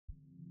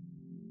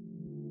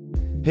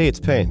Hey,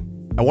 it's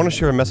Payne. I want to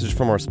share a message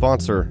from our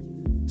sponsor,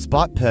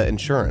 Spot Pet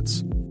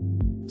Insurance.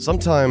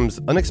 Sometimes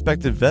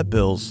unexpected vet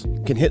bills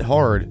can hit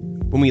hard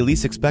when we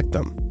least expect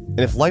them.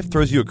 And if life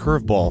throws you a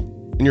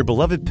curveball and your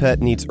beloved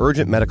pet needs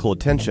urgent medical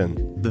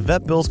attention, the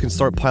vet bills can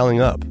start piling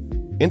up.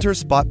 Enter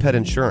Spot Pet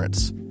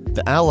Insurance,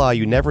 the ally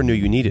you never knew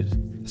you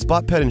needed.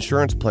 Spot Pet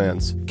Insurance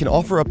plans can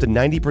offer up to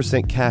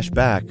 90% cash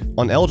back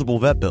on eligible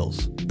vet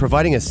bills,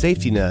 providing a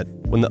safety net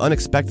when the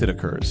unexpected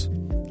occurs.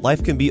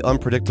 Life can be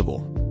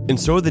unpredictable, and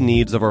so are the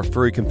needs of our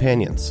furry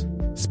companions.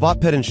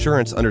 Spot Pet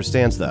Insurance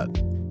understands that.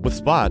 With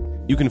Spot,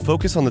 you can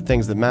focus on the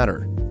things that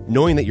matter,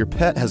 knowing that your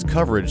pet has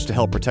coverage to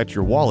help protect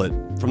your wallet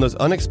from those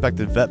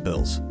unexpected vet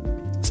bills.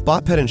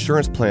 Spot Pet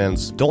Insurance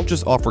plans don't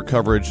just offer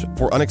coverage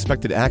for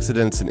unexpected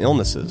accidents and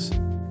illnesses.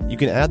 You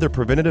can add their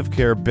preventative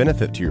care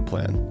benefit to your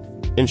plan,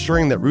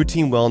 ensuring that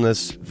routine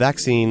wellness,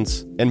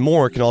 vaccines, and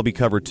more can all be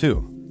covered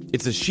too.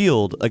 It's a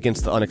shield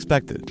against the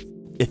unexpected.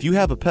 If you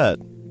have a pet,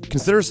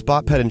 consider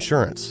Spot Pet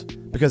Insurance,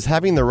 because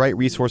having the right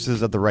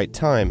resources at the right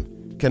time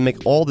can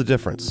make all the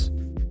difference.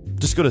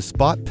 Just go to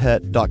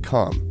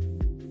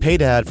spotpet.com.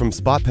 Paid ad from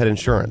Spot Pet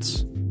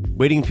Insurance.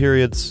 Waiting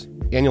periods,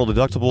 annual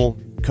deductible,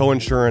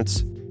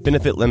 co-insurance,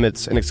 benefit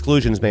limits, and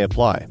exclusions may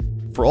apply.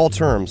 For all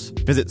terms,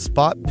 visit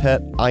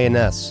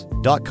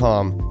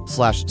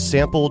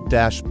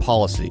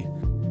spotpetins.com/sample-policy.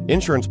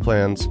 Insurance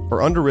plans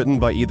are underwritten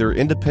by either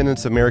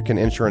Independence American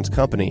Insurance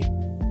Company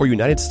or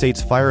United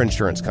States Fire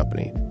Insurance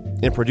Company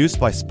and produced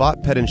by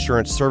Spot Pet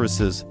Insurance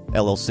Services,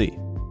 LLC.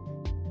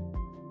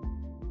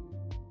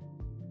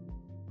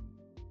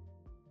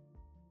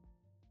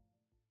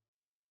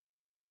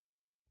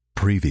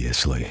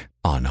 Previously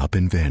on Up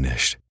and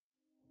Vanished.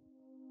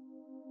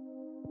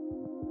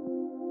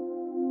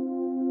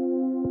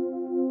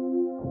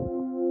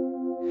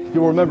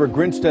 You'll remember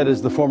Grinstead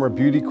is the former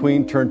beauty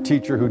queen turned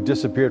teacher who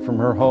disappeared from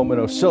her home in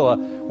Ocilla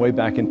way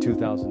back in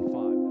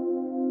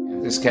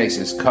 2005. This case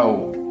is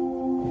cold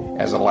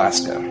as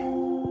Alaska.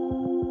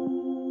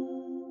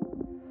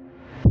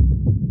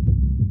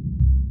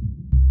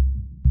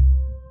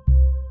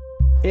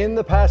 In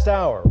the past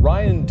hour,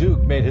 Ryan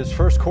Duke made his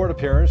first court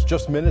appearance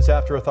just minutes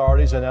after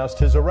authorities announced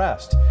his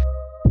arrest.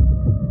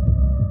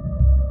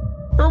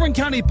 Irwin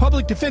County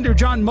Public Defender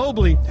John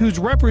Mobley, who's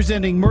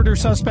representing murder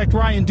suspect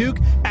Ryan Duke,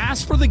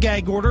 asked for the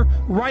gag order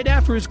right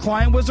after his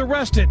client was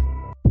arrested.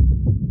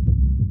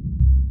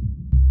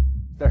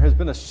 There has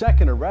been a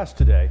second arrest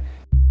today.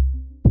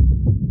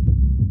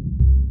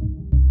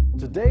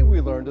 Today we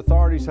learned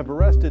authorities have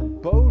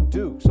arrested Bo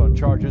Dukes on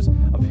charges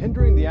of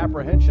hindering the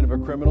apprehension of a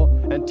criminal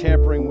and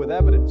tampering with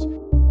evidence.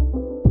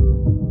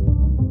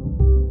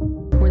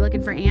 We're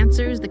looking for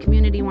answers. The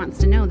community wants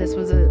to know. This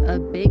was a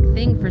big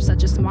thing for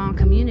such a small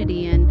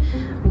community, and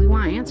we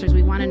want answers.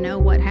 We want to know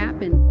what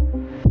happened.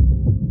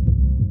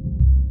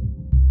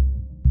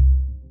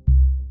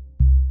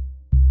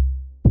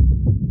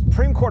 The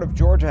Supreme Court of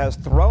Georgia has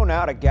thrown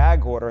out a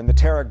gag order in the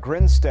Tara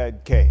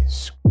Grinstead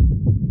case.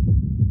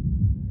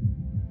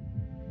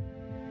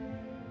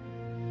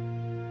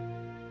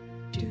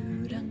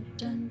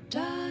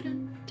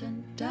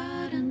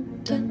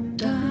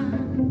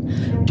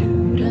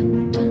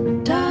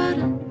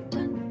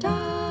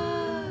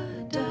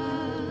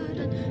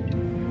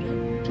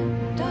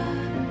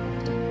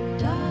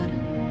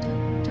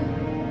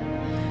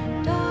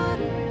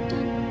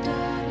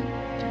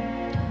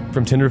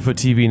 From Tenderfoot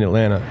TV in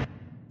Atlanta,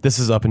 this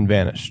is Up and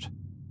Vanished.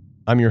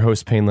 I'm your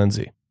host, Payne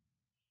Lindsay.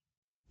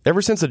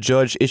 Ever since a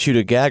judge issued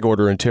a gag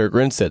order in Tara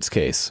Grinstead's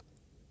case,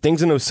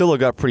 things in Ocilla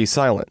got pretty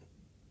silent.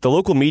 The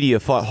local media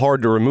fought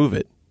hard to remove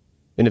it,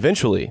 and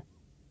eventually,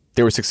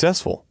 they were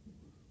successful.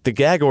 The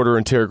gag order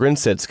in Tara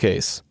Grinstead's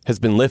case has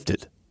been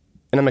lifted,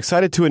 and I'm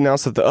excited to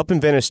announce that the Up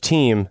and Vanished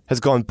team has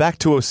gone back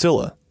to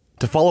Ocilla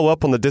to follow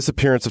up on the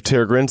disappearance of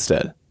Tara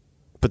Grinstead.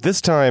 But this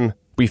time,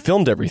 we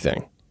filmed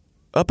everything.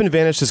 Up and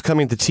Vanished is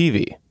coming to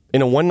TV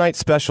in a one-night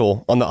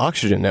special on the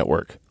Oxygen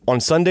Network on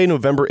Sunday,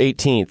 November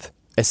 18th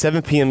at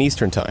 7 p.m.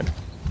 Eastern Time.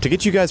 To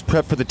get you guys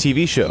prepped for the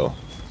TV show,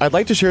 I'd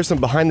like to share some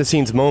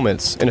behind-the-scenes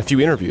moments and a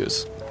few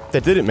interviews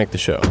that didn't make the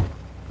show.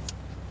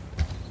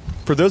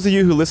 For those of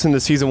you who listened to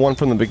Season 1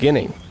 from the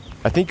beginning,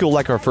 I think you'll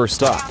like our first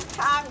stop.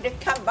 Time to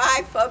come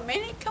by for a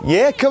minute?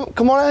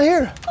 Come on out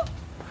here.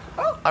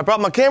 Oh. I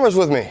brought my cameras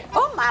with me.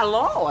 Oh, my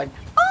Lord.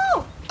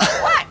 Oh,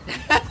 what?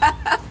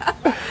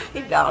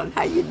 Hey, darling,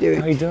 how you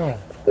doing? How you doing?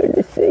 Good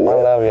to see you. I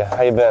love you.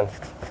 How you been?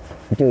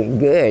 Doing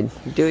good.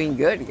 Doing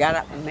good. Got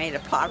up and made a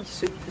pot of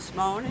soup this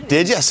morning.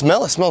 Did you? I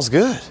smell it. Smells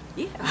good.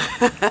 Yeah.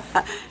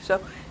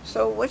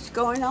 So what's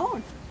going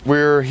on?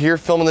 We're here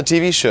filming the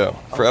TV show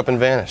for Up and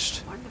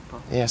Vanished.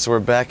 Wonderful. Yeah, so we're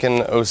back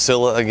in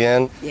Ocilla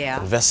again. Yeah.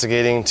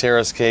 Investigating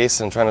Tara's case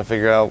and trying to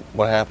figure out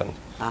what happened.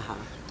 Uh-huh.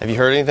 Have you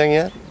heard anything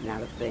yet?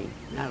 Not a thing.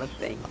 Not a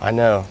thing. I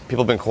know.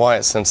 People have been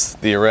quiet since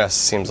the arrest,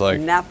 seems like.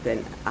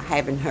 Nothing. I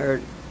haven't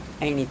heard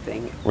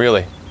anything.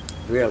 Really?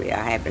 Really,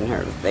 I haven't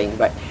heard a thing.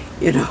 But,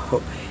 you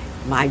know,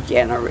 my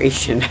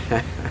generation,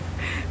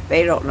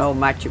 they don't know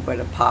much about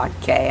a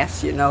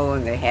podcast, you know,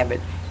 and they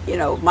haven't, you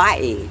know, my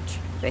age.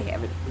 they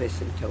haven't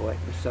listened to it.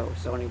 So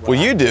anyway. Well,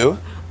 you do.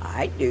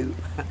 I do.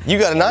 You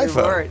got an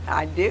Every iPhone. word,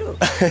 I do.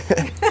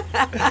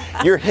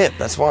 You're hip,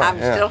 that's why. I'm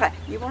still.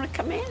 You want to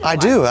come in? I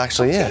do,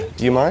 actually, yeah.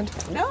 Do you mind?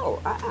 No.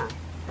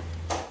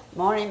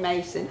 Morning,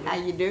 Mason. How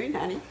you doing,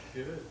 honey?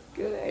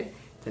 Good.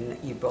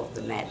 You brought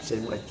the gnats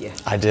in with you.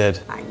 I did.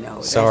 I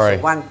know. Sorry. That's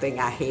the one thing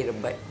I hate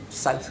about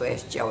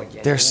Southwest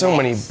Georgia. There's so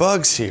many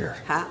bugs here.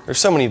 Huh? There's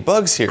so many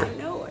bugs here. I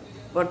know it.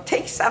 Well,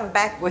 take some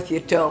back with you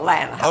to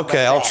Atlanta. How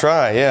Okay, about I'll that?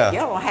 try, yeah. You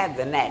don't have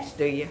the gnats,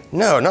 do you?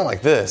 No, not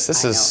like this.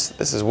 This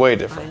is way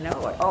different. I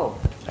know it. Oh,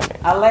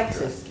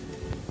 Alexis,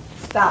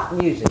 stop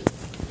music.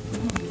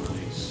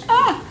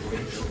 Ah.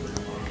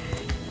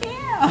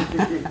 Yeah.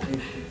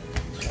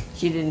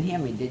 She didn't hear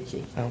me, did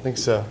she? I don't think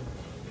so.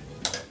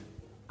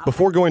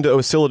 Before going to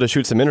Ocilla to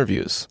shoot some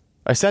interviews,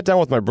 I sat down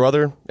with my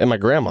brother and my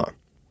grandma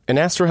and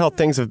asked her how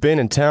things have been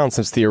in town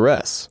since the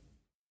arrests.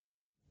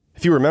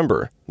 If you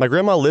remember, my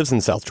grandma lives in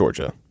South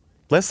Georgia,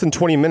 less than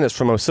 20 minutes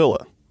from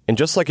Ocilla, and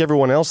just like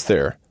everyone else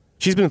there,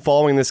 she's been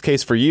following this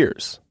case for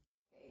years.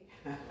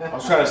 I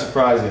was trying to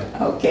surprise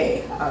you.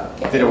 Okay.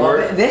 Did it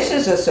work? This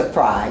is a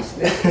surprise.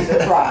 This is a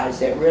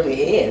surprise. It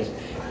really is.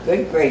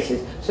 Good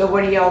gracious. So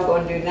what are y'all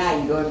going to do now?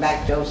 You going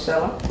back to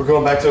Ocilla? We're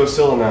going back to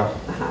Ocilla now.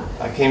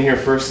 Uh-huh. I came here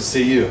first to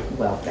see you.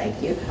 Well,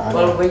 thank you. I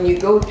Well, know. when you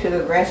go to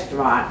the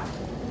restaurant,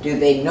 do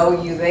they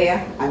know you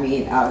there? I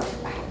mean,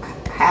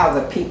 how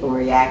the people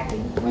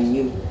reacting when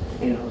you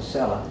in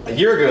Ocilla? A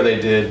year ago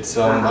they did,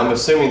 so I'm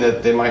assuming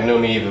that they might know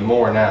me even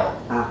more now.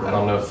 Uh-huh. I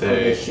don't know if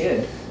They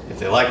should. if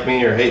they like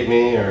me or hate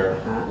me or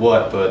Uh-huh.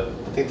 what, but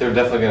I think they're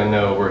definitely going to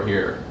know we're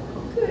here.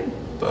 Good.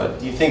 But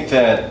do you think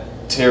that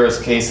Tara's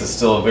case is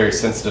still a very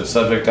sensitive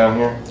subject down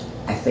here?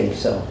 I think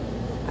so.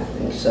 I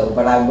think so.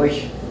 But I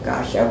wish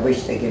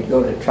they could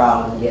go to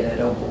trial and get it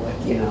over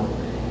with, you know.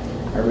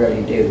 I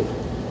really do.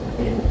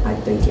 And I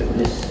think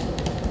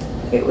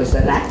it was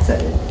an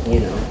accident, you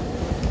know.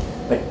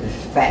 But the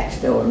fact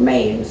still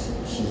remains,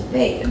 she's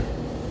dead.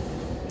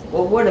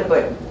 Well, what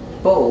about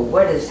Bo?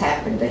 What has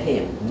happened to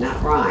him?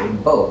 Not Ryan,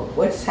 Bo.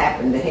 What's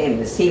happened to him?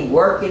 Is he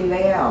working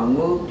there or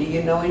moved? Do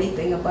you know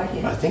anything about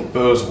him? I think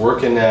Bo's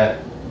working at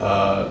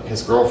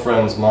his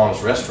girlfriend's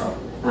mom's restaurant.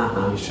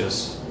 Uh-huh. He's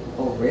just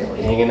Oh,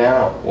 really? hanging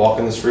out,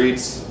 walking the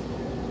streets,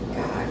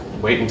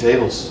 God, waiting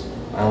tables.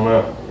 I don't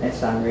know.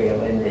 that's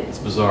unreal, isn't it? It's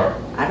bizarre.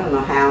 I don't know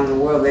how in the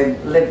world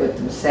they've lived with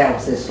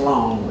themselves this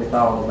long with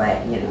all of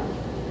that, you know.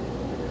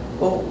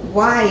 Well,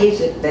 why is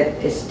it that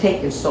it's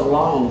taken so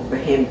long for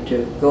him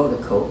to go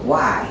to court?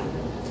 Why?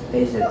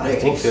 Is it I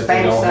think that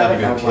they don't have a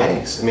good expensive or what?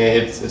 case. I mean,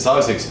 it's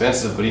obviously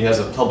expensive, but he has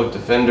a public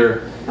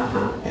defender,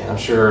 Uh-huh. and I'm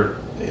sure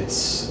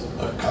it's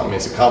a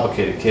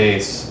complicated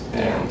case,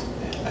 and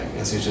I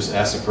guess he's just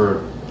asking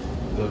for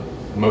the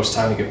most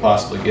time he could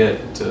possibly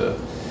get to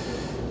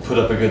put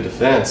up a good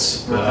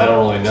defense. But I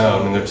don't really know.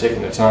 I mean, they're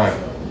taking their time.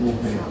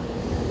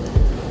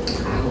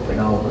 I hope it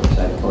all works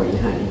out for you,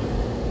 honey.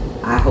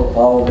 I hope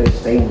all this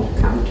thing will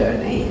come to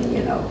an end,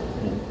 you know,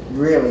 and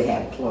really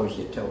have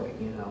closure to it,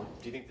 you know.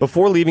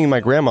 Before leaving my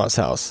grandma's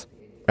house,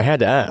 I had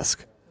to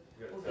ask,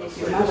 Do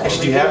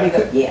you have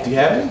any? Yeah. Do you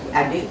have any?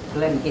 I do.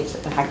 Let me get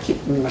some. I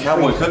keep them in my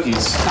Cowboy freezer.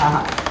 cookies.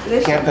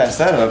 Listen. Can't pass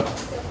that up.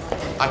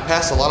 I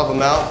passed a lot of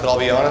them out, but I'll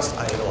be honest,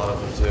 I ate a lot of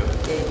them too.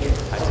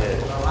 I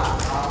did.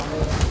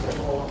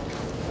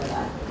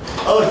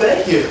 Oh,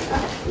 thank you.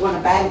 You want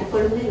a bag to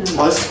put them in?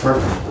 Oh, this is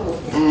perfect.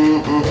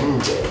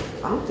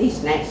 Aren't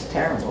these gnats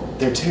terrible?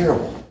 They're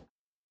terrible.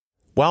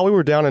 while we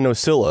were down in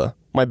Ocilla,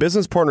 my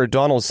business partner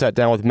Donald sat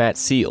down with Matt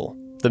Seal,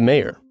 the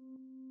mayor.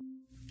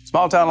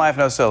 Small town life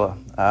in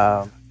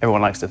Ocilla.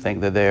 Everyone likes to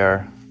think that they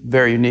are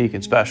very unique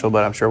and special,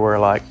 but I'm sure we're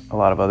like a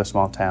lot of other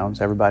small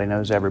towns. Everybody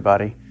knows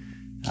everybody.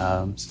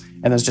 And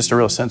there's just a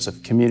real sense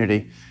of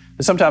community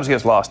that sometimes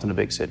gets lost in a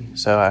big city.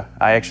 So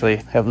I actually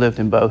have lived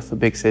in both the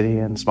big city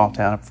and the small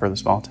town. I prefer the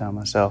small town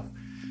myself.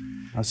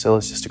 Ocilla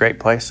is just a great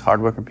place,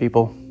 hardworking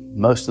people.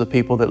 Most of the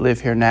people that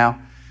live here now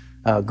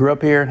grew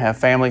up here and have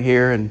family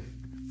here, and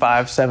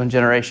 5-7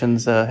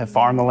 generations have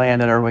farmed the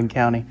land in Irwin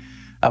County.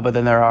 But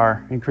then there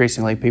are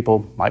increasingly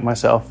people like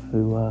myself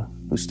who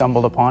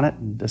stumbled upon it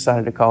and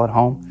decided to call it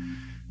home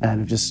and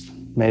have just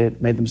made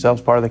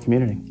themselves part of the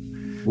community.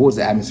 What was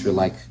the atmosphere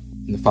like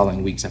in the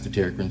following weeks after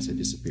Tara Grinstead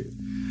disappeared?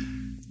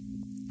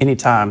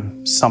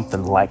 Anytime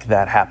something like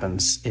that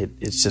happens,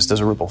 it's just there's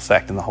a ripple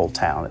effect in the whole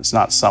town. It's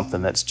not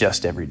something that's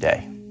just every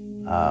day.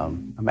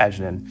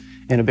 Imagine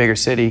in a bigger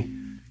city,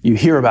 you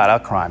hear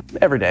about a crime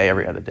every day,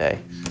 every other day.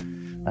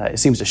 It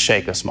seems to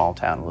shake a small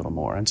town a little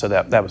more, and so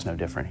that was no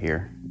different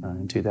here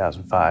in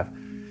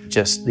 2005.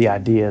 Just the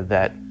idea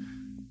that,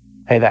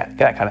 hey, that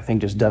kind of thing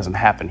just doesn't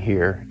happen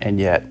here, and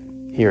yet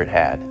here it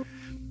had.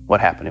 What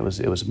happened? It was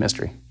a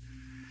mystery.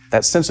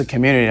 That sense of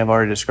community I've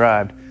already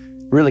described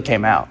really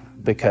came out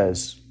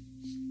because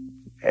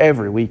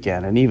every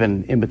weekend, and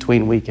even in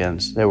between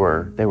weekends, there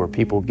were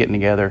people getting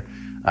together,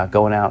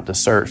 going out to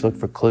search, look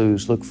for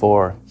clues, look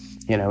for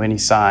any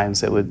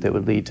signs that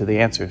would lead to the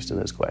answers to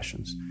those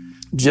questions.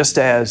 Just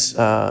as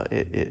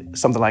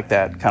something like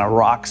that kind of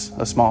rocks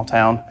a small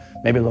town,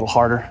 maybe a little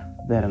harder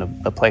than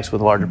in a place with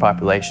a larger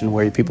population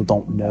where people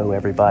don't know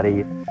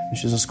everybody.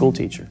 She's a school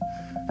teacher,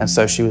 and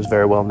so she was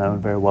very well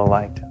known, very well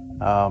liked.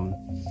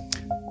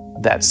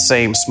 That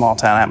same small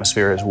town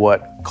atmosphere is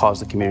what caused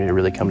the community to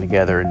really come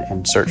together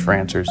and search for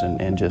answers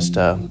and just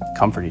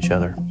comfort each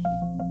other.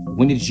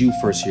 When did you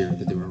first hear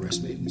that there were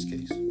arrests made in this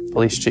case?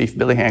 Police Chief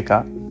Billy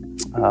Hancock,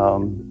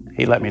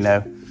 he let me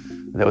know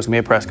there was going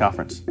to be a press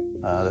conference,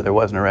 that there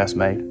was an arrest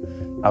made.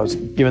 I was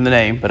given the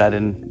name, but I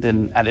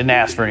didn't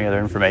ask for any other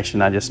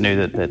information. I just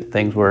knew that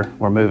things were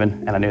moving,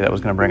 and I knew that was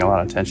going to bring a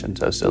lot of attention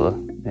to Ocilla.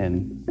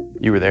 And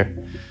you were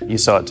there. You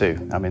saw it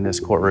too. I mean, this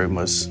courtroom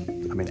was,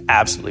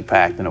 absolutely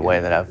packed in a way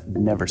that I've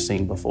never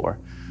seen before.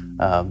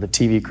 The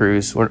TV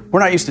crews, we're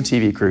not used to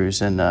TV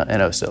crews in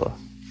Ocilla.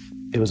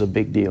 It was a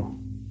big deal.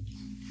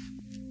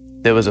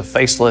 There was a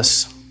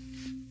faceless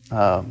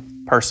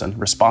person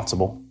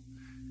responsible,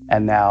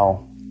 and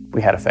now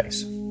we had a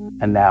face,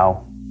 and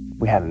now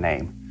we had a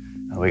name.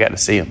 We got to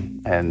see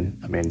him, and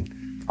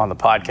on the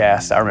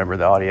podcast, I remember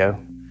the audio.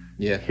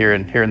 Yeah.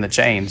 Hearing the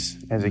chains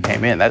as he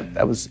came in,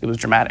 it was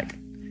dramatic.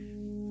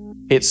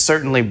 It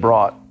certainly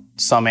brought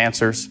some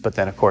answers, but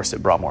then of course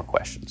it brought more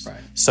questions. Right.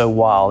 So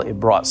while it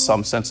brought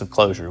some sense of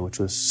closure, which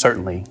was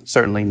certainly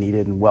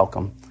needed and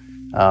welcome,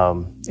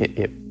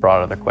 it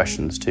brought other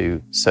questions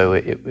too. So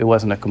it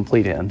wasn't a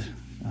complete end.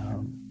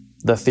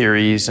 The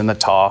theories and the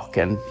talk,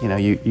 and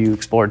you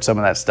explored some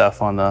of that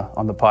stuff on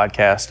the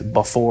podcast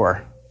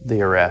before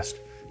the arrest.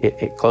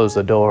 It closed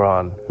the door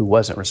on who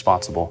wasn't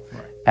responsible.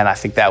 Right. And I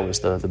think that was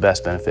the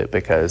best benefit,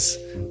 because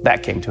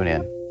that came to an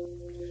end.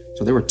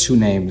 So there were two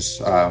names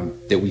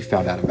that we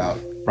found out about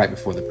right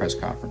before the press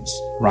conference: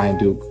 Ryan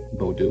Duke,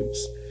 Bo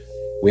Dukes.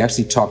 We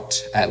actually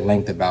talked at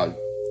length about,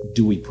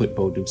 do we put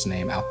Bo Duke's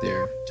name out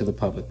there to the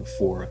public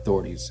before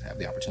authorities have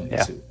the opportunity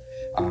to?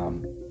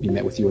 We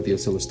met with you at the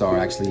Ocilla Star,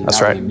 actually.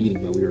 That's not right. really a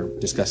meeting, but we were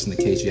discussing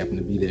the case. You happened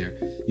to be there.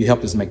 You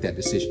helped us make that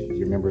decision. Do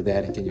you remember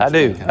that? And can you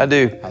explain I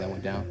do. how that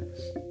went down?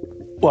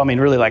 Well,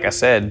 really, like I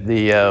said,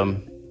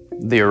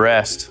 the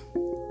arrest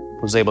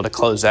was able to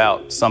close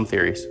out some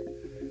theories,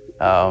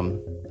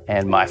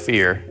 and my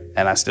fear,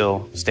 and I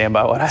still stand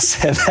by what I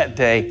said that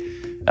day.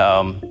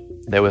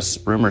 There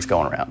was rumors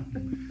going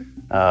around,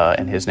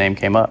 and his name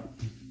came up,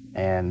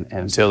 and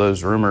until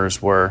those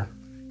rumors were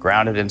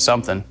grounded in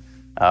something,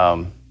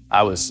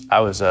 I was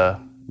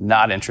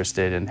not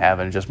interested in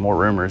having just more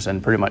rumors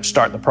and pretty much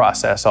start the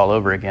process all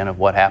over again of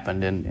what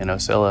happened in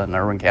Ocilla and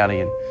Irwin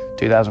County in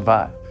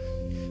 2005.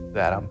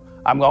 That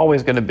I'm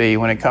always going to be,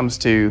 when it comes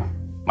to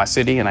my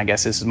city, and I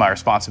guess this is my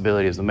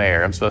responsibility as the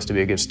mayor, I'm supposed to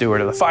be a good steward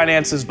of the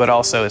finances, but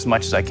also as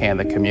much as I can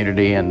the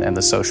community and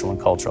the social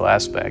and cultural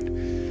aspect.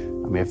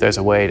 If there's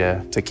a way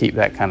to keep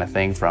that kind of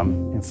thing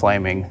from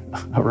inflaming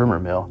a rumor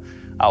mill,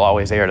 I'll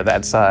always err to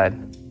that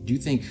side. Do you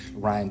think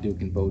Ryan Duke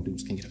and Bo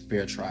Dukes can get a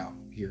fair trial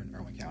here in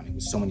Irwin County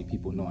with so many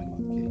people knowing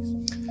about the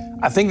case?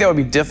 I think that would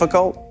be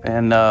difficult,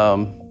 and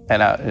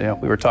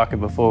we were talking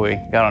before we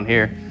got on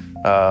here.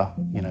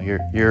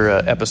 Your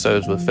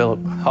episodes with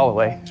Philip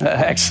Holloway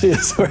actually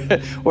is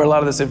where a lot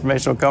of this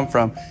information will come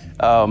from.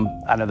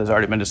 I know there's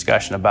already been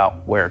discussion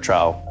about where a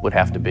trial would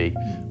have to be,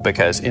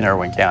 because in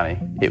Irwin County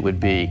it would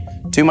be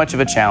too much of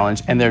a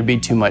challenge, and there'd be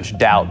too much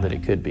doubt that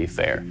it could be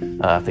fair.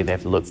 I think they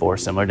have to look for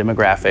similar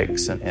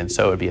demographics, and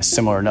so it'd be a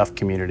similar enough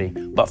community,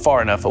 but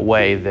far enough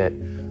away that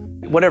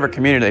whatever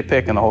community they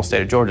pick in the whole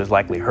state of Georgia has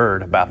likely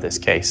heard about this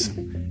case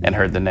and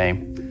heard the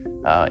name.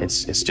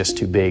 It's just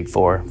too big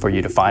for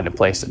you to find a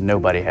place that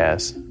nobody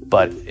has,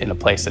 but in a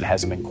place that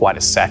hasn't been quite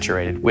as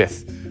saturated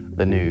with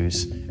the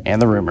news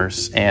and the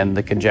rumors and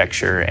the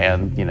conjecture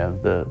and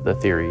the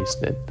theories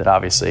that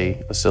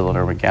obviously Ocilla and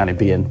Irwin County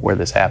being where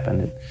this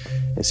happened,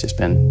 it's just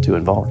been too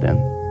involved in.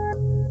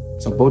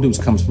 So Bo Dukes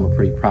comes from a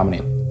pretty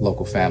prominent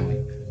local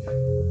family.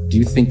 Do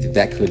you think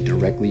that could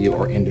directly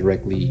or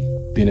indirectly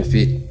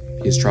benefit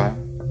his trial?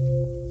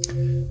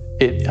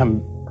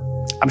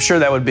 I'm sure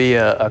that would be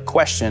a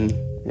question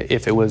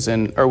if it was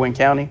in Irwin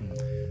County.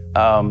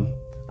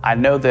 I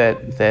know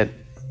that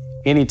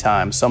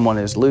anytime someone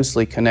is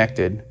loosely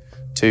connected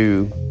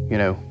to,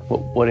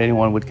 what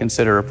anyone would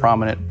consider a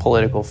prominent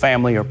political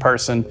family or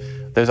person,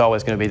 there's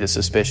always going to be the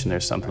suspicion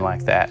there's something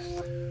like that.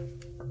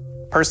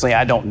 Personally,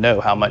 I don't know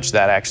how much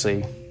that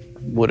actually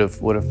would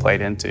have played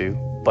into,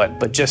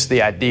 but just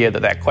the idea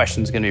that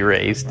question is going to be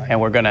raised, and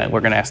we're going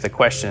to ask the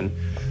question,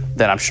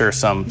 then I'm sure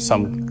some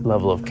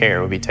level of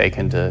care would be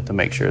taken to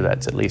make sure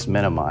that's at least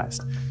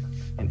minimized.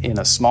 In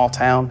a small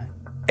town,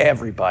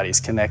 everybody's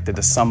connected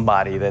to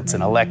somebody that's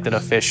an elected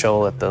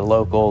official at the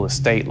local, the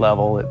state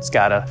level. It's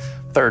got a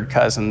third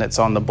cousin that's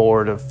on the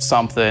board of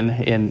something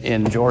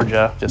in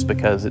Georgia. Just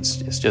because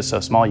it's just so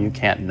small, you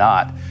can't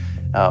not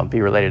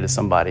be related to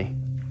somebody.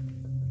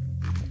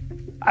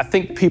 I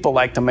think people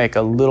like to make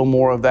a little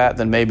more of that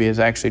than maybe is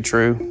actually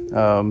true.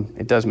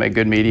 It does make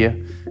good media,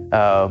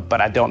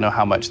 but I don't know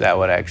how much that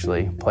would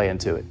actually play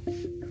into it.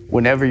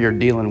 Whenever you're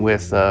dealing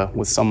with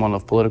someone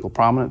of political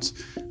prominence,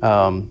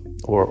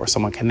 or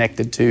someone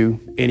connected to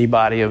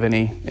anybody of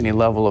any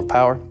level of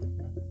power,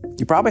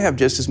 you probably have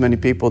just as many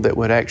people that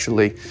would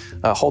actually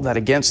hold that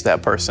against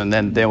that person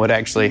than would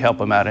actually help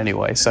them out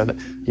anyway. So that,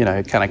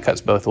 it kind of cuts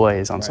both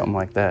ways on something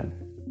like that.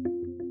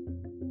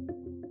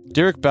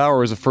 Derek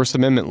Bauer is a First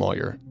Amendment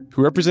lawyer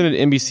who represented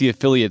NBC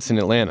affiliates in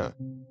Atlanta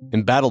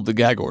and battled the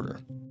gag order.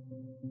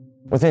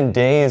 Within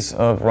days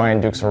of Ryan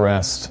Duke's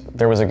arrest,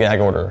 there was a gag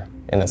order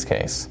in this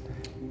case.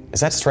 Is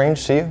that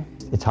strange to you?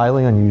 It's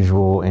highly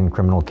unusual in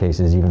criminal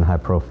cases, even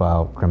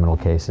high-profile criminal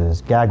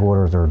cases. Gag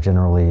orders are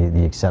generally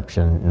the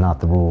exception,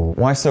 not the rule.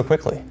 Why so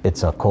quickly?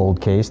 It's a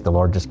cold case, the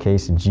largest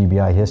case in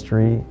GBI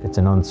history. It's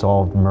an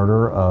unsolved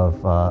murder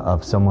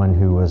of someone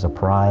who was a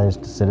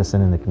prized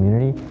citizen in the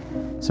community.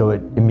 So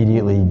it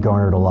immediately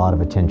garnered a lot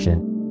of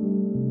attention.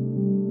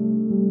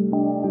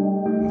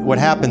 What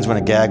happens when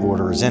a gag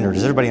order is entered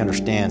is everybody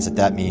understands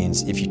that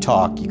means if you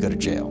talk, you go to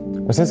jail.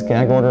 Was this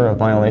gag order a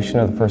violation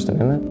of the First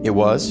Amendment? It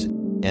was,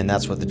 and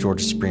that's what the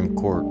Georgia Supreme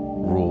Court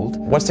ruled.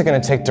 What's it going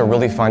to take to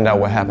really find out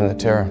what happened to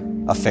Tara?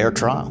 A fair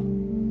trial.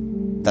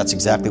 That's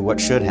exactly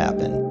what should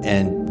happen.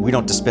 And we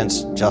don't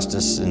dispense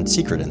justice in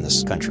secret in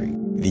this country.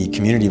 The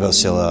community of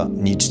Ocilla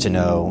needs to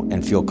know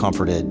and feel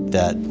comforted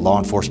that law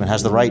enforcement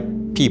has the right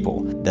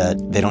people,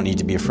 that they don't need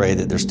to be afraid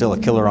that there's still a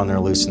killer on their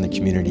loose in the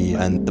community,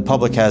 and the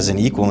public has an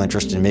equal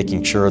interest in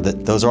making sure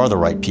that those are the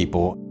right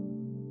people.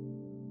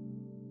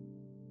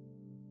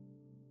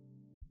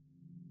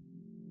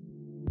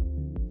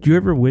 Do you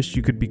ever wish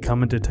you could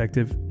become a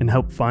detective and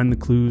help find the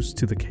clues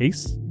to the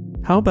case?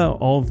 How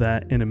about all of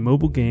that in a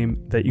mobile game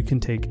that you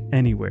can take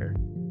anywhere?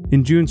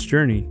 In June's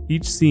Journey,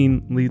 each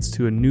scene leads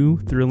to a new,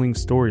 thrilling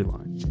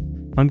storyline.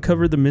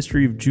 Uncover the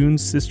mystery of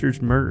June's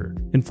sister's murder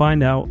and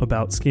find out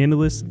about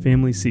scandalous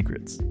family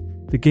secrets.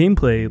 The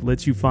gameplay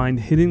lets you find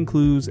hidden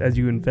clues as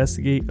you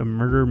investigate a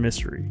murder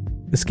mystery.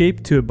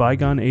 Escape to a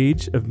bygone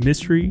age of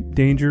mystery,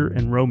 danger,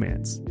 and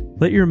romance.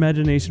 Let your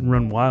imagination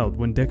run wild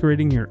when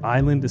decorating your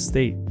island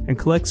estate and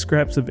collect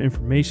scraps of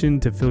information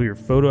to fill your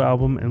photo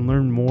album and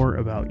learn more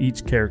about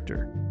each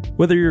character.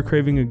 Whether you're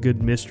craving a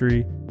good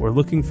mystery or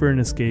looking for an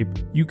escape,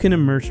 you can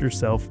immerse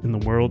yourself in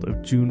the world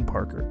of June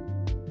Parker.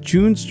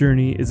 June's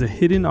Journey is a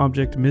hidden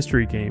object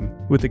mystery game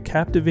with a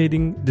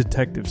captivating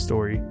detective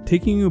story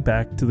taking you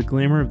back to the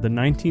glamour of the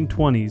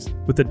 1920s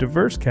with a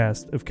diverse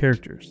cast of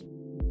characters.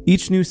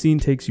 Each new scene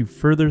takes you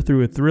further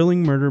through a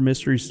thrilling murder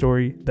mystery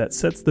story that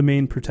sets the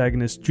main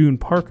protagonist, June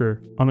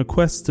Parker, on a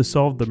quest to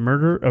solve the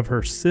murder of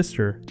her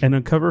sister and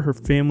uncover her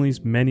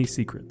family's many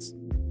secrets.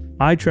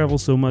 I travel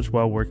so much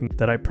while working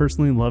that I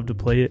personally love to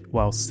play it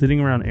while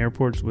sitting around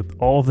airports with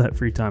all of that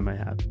free time I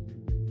have.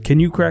 Can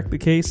you crack the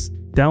case?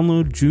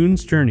 Download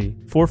June's Journey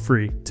for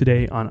free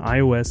today on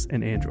iOS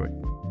and Android.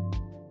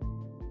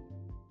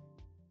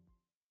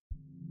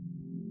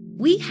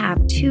 We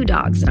have 2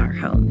 dogs in our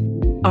home.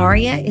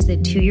 Aria is a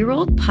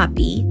 2-year-old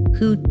puppy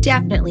who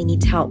definitely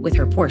needs help with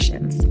her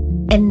portions.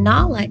 And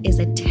Nala is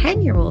a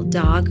 10-year-old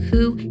dog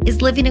who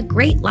is living a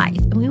great life,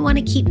 and we want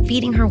to keep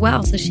feeding her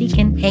well so she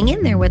can hang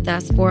in there with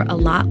us for a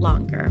lot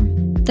longer.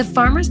 The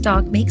Farmer's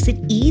Dog makes it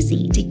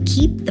easy to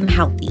keep them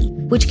healthy,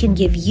 which can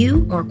give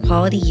you more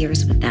quality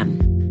years with them.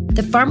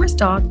 The Farmer's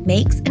Dog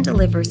makes and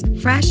delivers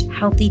fresh,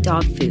 healthy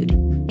dog food.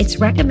 It's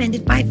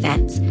recommended by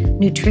vets,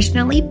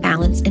 nutritionally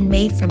balanced and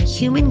made from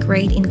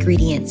human-grade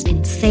ingredients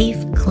in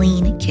safe,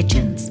 clean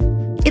kitchens.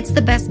 It's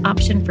the best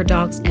option for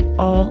dogs at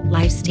all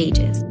life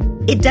stages.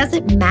 It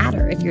doesn't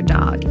matter if your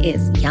dog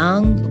is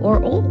young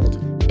or old.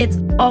 It's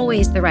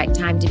always the right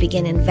time to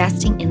begin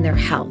investing in their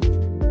health,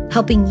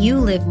 helping you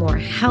live more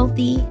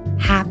healthy,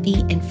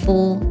 happy, and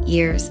full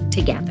years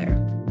together.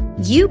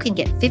 You can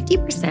get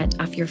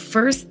 50% off your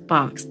first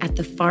box at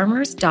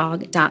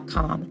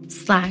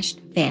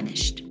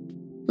thefarmersdog.com/vanished.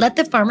 Let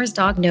the Farmer's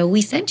Dog know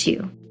we sent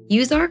you.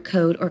 Use our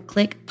code or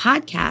click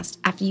podcast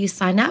after you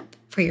sign up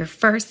for your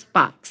first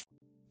box.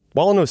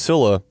 While in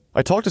Ocilla,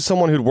 I talked to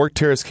someone who'd worked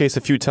Tara's case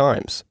a few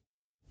times.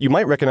 You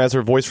might recognize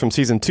her voice from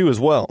Season 2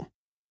 as well.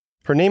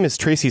 Her name is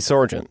Tracy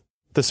Sargent,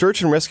 the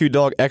search and rescue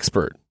dog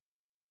expert.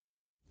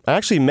 I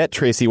actually met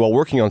Tracy while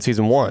working on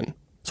Season 1,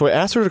 so I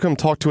asked her to come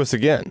talk to us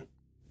again.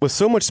 With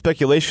so much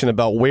speculation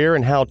about where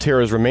and how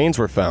Tara's remains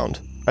were found,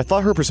 I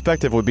thought her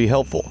perspective would be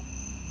helpful.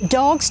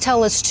 Dogs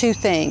tell us 2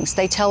 things.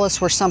 They tell us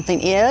where something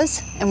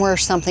is and where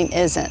something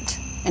isn't.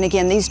 And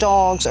again, these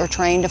dogs are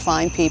trained to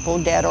find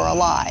people dead or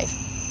alive.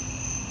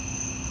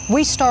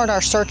 We start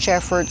our search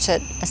efforts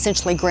at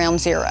essentially ground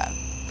zero.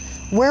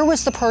 Where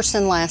was the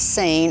person last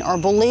seen or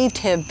believed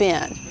to have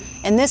been?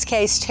 In this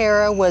case,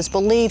 Tara was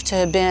believed to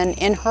have been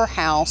in her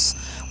house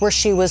where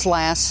she was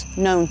last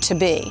known to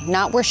be.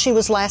 Not where she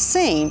was last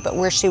seen, but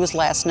where she was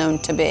last known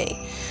to be.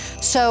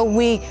 So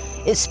we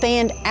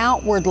expand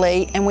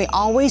outwardly, and we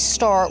always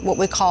start what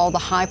we call the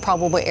high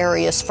probable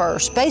areas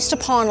first, based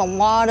upon a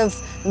lot of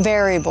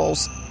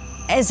variables.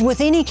 As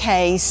with any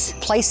case,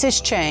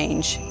 places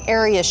change,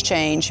 areas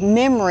change,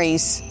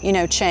 memories,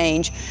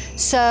 change.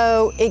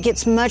 So it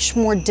gets much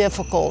more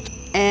difficult.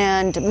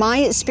 And my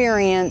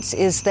experience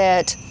is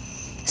that,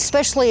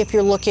 especially if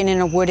you're looking in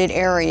a wooded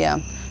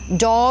area,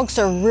 dogs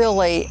are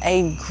really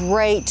a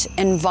great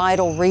and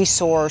vital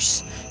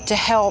resource to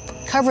help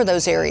cover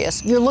those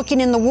areas. You're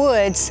looking in the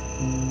woods,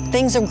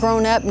 things have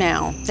grown up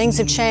now, things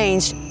have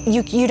changed.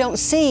 You don't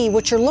see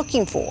what you're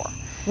looking for.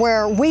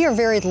 Where we are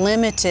very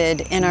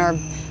limited in our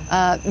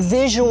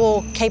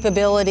visual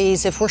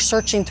capabilities, if we're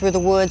searching through the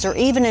woods or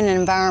even in an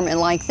environment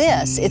like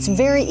this, it's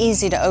very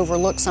easy to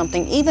overlook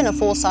something, even a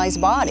full-size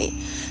body.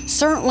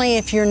 Certainly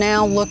if you're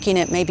now looking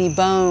at maybe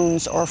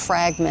bones or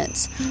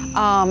fragments,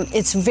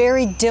 it's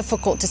very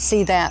difficult to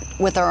see that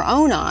with our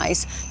own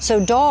eyes. So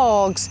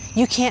dogs,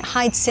 you can't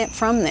hide scent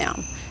from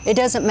them. It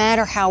doesn't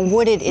matter how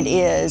wooded it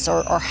is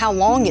or how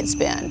long it's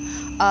been.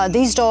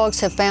 These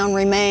dogs have found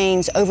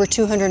remains over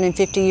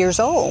 250 years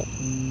old.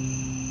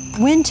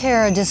 When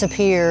Tara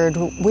disappeared,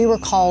 we were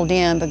called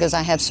in because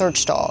I have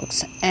search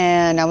dogs,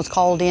 and I was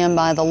called in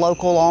by the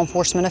local law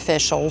enforcement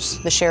officials,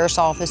 the sheriff's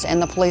office, and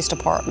the police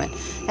department.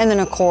 And then,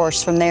 of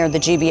course, from there, the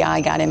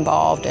GBI got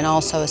involved and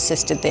also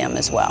assisted them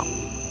as well.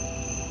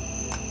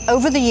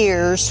 Over the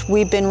years,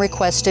 we've been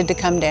requested to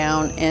come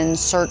down and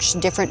search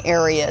different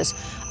areas.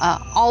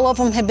 All of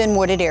them have been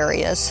wooded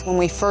areas. When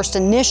we first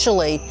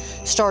initially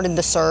started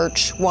the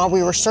search, while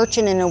we were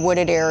searching in a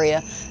wooded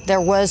area,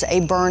 there was a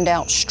burned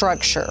out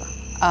structure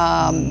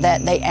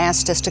that they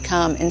asked us to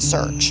come and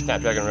search.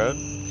 Snapdragon Road?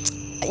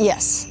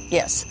 Yes.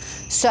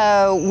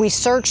 So we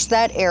searched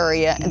that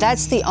area.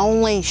 That's the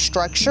only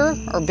structure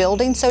or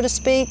building, so to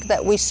speak,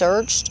 that we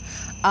searched.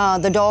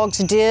 The dogs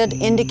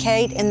did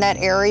indicate in that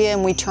area,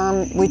 and we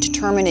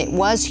determined it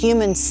was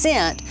human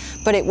scent,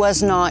 but it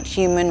was not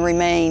human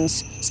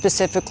remains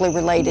specifically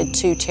related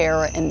to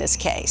Tara in this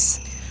case.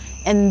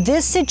 In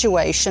this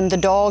situation, the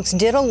dogs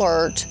did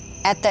alert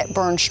at that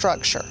burned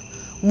structure.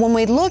 When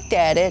we looked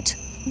at it,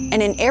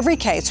 and in every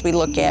case we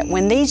look at,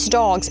 when these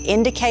dogs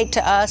indicate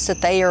to us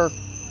that they are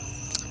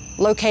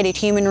located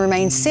human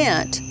remains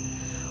scent,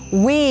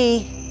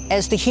 we,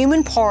 as the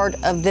human part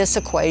of this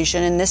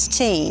equation and this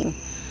team,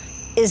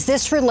 is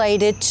this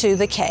related to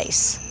the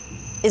case?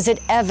 Is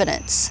it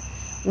evidence?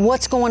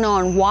 What's going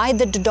on? Why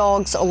did the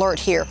dogs alert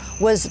here?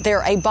 Was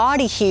there a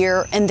body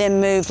here and then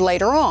moved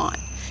later on?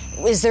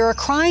 Is there a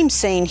crime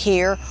scene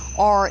here,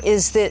 or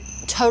is it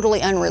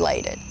totally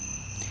unrelated?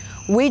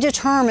 We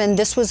determined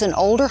this was an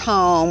older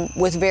home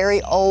with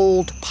very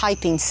old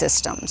piping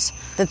systems,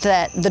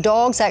 that the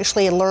dogs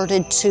actually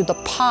alerted to the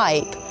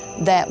pipe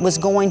that was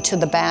going to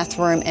the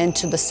bathroom and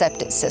to the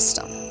septic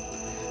system.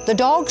 The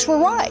dogs were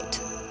right.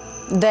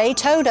 They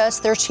told us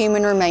there's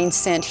human remains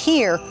scent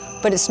here,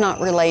 but it's not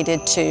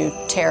related to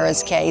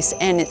Tara's case,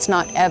 and it's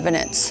not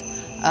evidence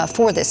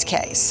for this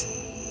case.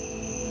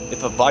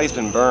 If a body's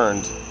been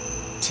burned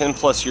 10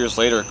 plus years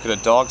later, could a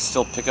dog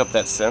still pick up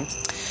that scent?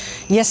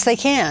 Yes, they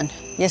can.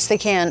 Yes, they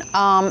can.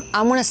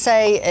 I want to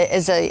say,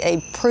 as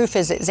a proof,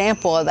 as an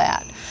example of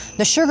that,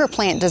 the sugar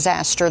plant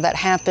disaster that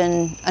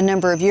happened a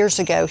number of years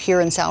ago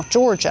here in South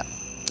Georgia,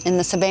 in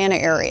the Savannah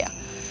area.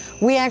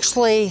 We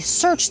actually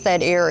searched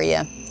that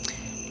area,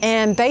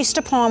 and based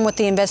upon what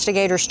the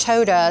investigators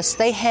told us,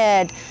 they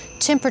had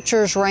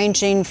temperatures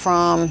ranging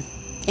from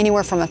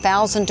anywhere from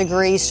 1,000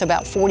 degrees to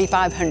about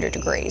 4,500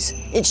 degrees.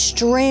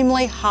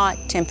 Extremely hot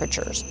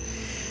temperatures.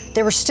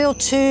 There were still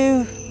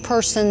 2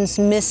 persons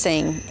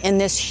missing in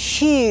this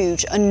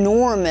huge,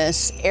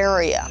 enormous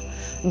area.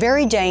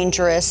 Very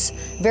dangerous,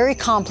 very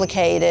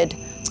complicated,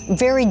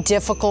 very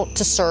difficult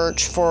to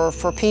search for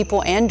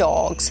people and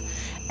dogs.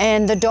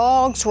 And the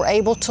dogs were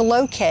able to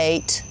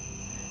locate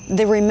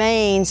the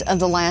remains of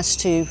the last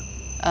 2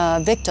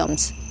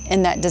 victims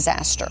in that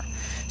disaster.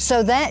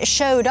 So that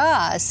showed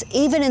us,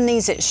 even in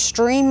these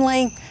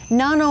extremely,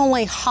 not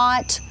only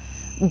hot,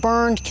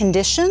 burned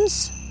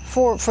conditions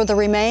for the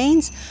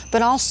remains,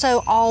 but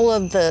also all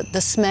of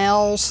the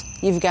smells.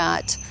 You've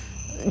got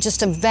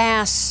just a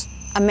vast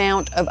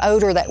amount of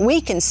odor that we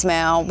can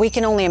smell. We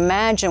can only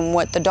imagine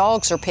what the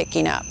dogs are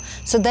picking up.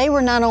 So they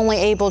were not only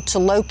able to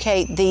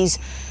locate these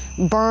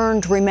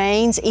burned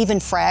remains, even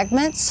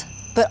fragments,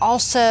 but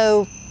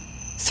also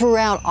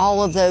throughout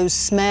all of those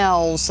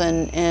smells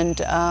and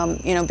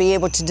be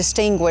able to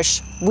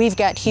distinguish, we've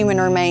got human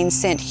remains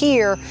scent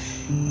here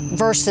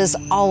versus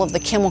all of the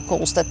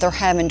chemicals that they're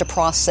having to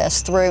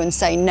process through and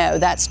say, no,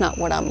 that's not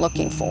what I'm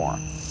looking for.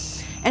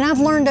 And I've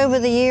learned over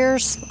the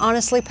years,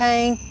 honestly,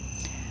 Payne,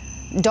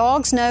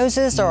 dogs'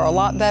 noses are a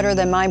lot better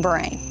than my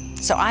brain.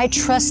 So I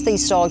trust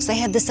these dogs. They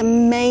have this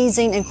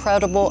amazing,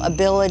 incredible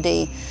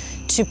ability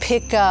to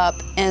pick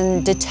up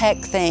and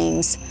detect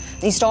things.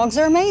 These dogs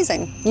are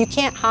amazing. You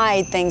can't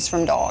hide things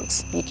from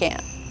dogs. You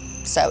can't.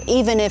 So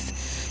even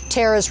if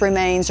Tara's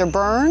remains are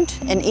burned,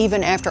 and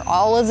even after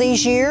all of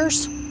these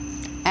years,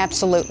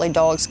 absolutely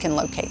dogs can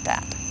locate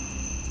that.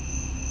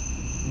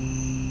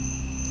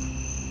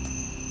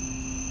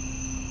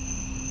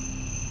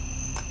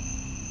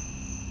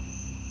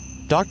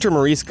 Dr.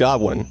 Maurice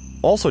Godwin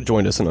also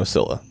joined us in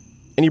Ocilla,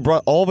 and he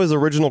brought all of his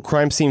original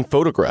crime scene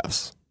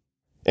photographs.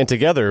 And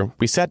together,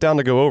 we sat down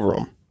to go over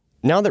them.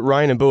 Now that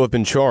Ryan and Bo have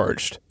been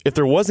charged, if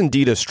there was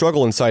indeed a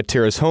struggle inside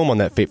Tara's home on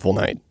that fateful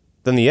night,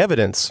 then the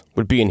evidence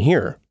would be in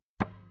here.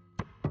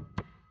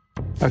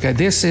 Okay,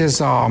 this is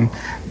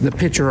the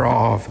picture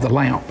of the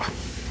lamp.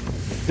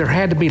 There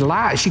had to be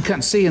light. She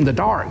couldn't see in the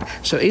dark.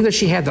 So either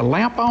she had the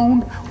lamp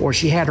on or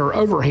she had her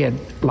overhead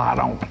light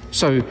on.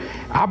 So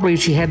I believe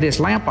she had this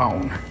lamp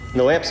on.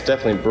 The lamp's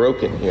definitely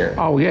broken here.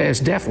 Oh, yeah, it's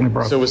definitely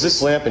broken. So was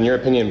this lamp, in your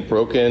opinion,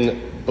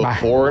 broken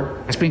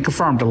before? It's been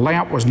confirmed. The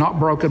lamp was not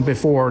broken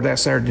before that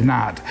Saturday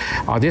night.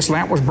 This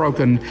lamp was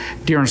broken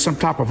during some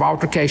type of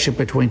altercation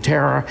between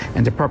Tara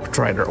and the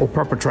perpetrator or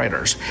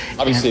perpetrators.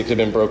 Obviously, it could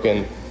have been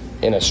broken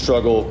in a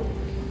struggle.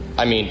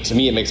 I mean, to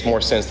me, it makes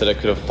more sense that it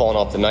could have fallen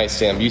off the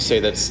nightstand. You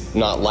say that's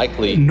not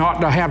likely. Not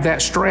to have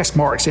that stress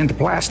marks into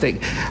plastic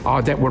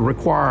that would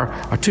require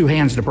two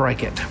hands to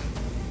break it.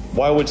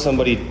 Why would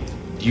somebody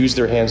use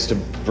their hands to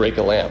break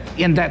a lamp?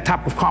 In that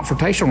type of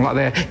confrontation like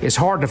that, it's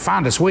hard to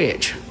find a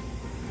switch.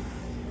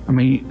 I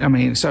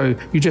mean, so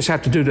you just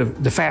have to do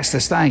the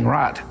fastest thing,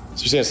 right?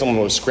 So you're saying someone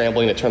was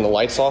scrambling to turn the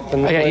lights off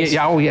in the place?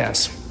 Yeah, oh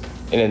yes.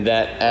 And in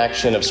that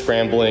action of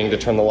scrambling to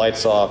turn the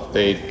lights off,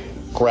 they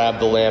grabbed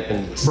the lamp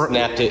and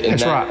snapped it in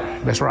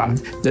that. That's right.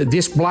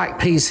 This black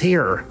piece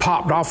here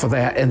popped off of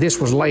that, and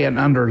this was laying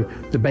under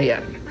the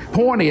bed.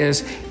 Point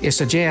is, it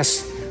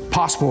suggests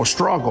possible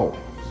struggle.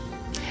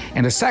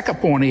 And the second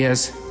point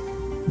is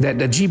that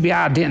the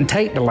GBI didn't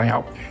take the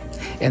lamp,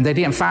 and they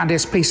didn't find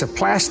this piece of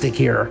plastic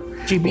here.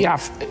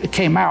 GBI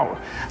came out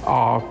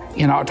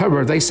in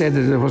October. They said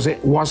that there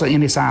wasn't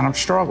any sign of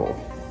struggle.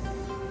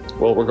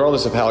 Well,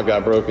 regardless of how it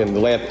got broken, the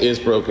lamp is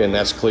broken,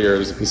 that's clear.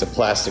 There's a piece of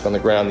plastic on the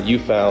ground that you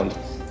found.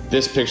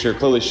 This picture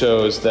clearly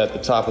shows that the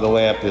top of the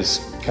lamp is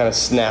kind of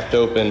snapped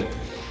open.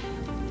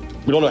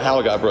 We don't know how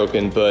it got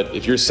broken, but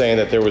if you're saying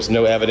that there was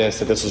no evidence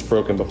that this was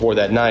broken before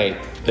that night,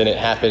 then it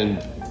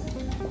happened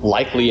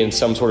likely in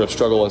some sort of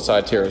struggle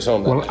inside Tara's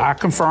home. Well, I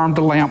confirmed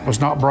the lamp was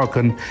not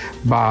broken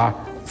by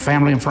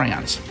family and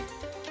friends.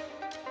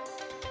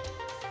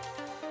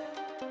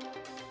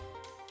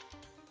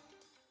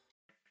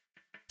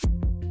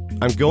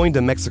 I'm going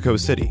to Mexico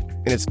City,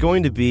 and it's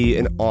going to be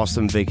an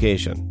awesome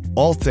vacation,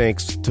 all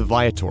thanks to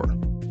Viator.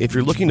 If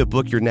you're looking to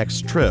book your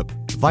next trip,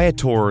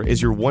 Viator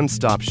is your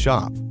one-stop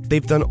shop.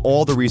 They've done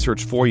all the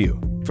research for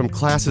you, from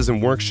classes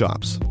and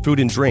workshops,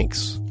 food and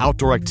drinks,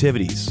 outdoor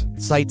activities,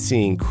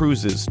 sightseeing,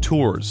 cruises,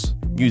 tours,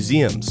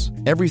 museums.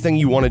 Everything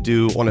you want to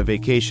do on a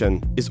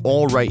vacation is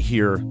all right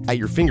here at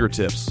your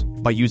fingertips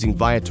by using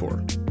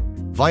Viator.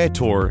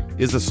 Viator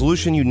is the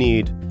solution you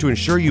need to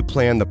ensure you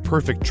plan the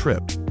perfect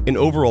trip and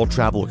overall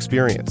travel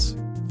experience.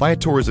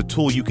 Viator is a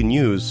tool you can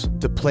use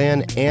to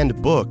plan and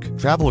book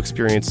travel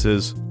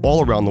experiences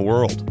all around the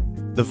world.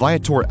 The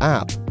Viator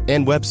app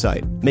and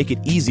website make it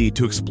easy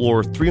to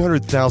explore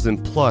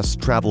 300,000 plus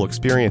travel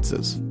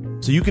experiences,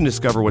 so you can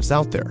discover what's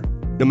out there,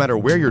 no matter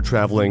where you're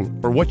traveling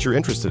or what you're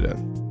interested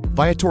in.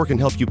 Viator can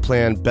help you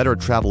plan better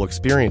travel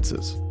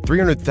experiences.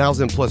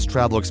 300,000 plus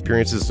travel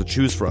experiences to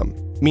choose from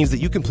means that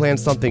you can plan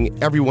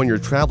something everyone you're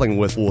traveling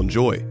with will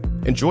enjoy.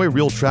 Enjoy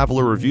real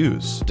traveler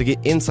reviews to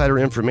get insider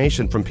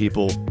information from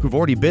people who've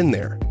already been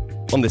there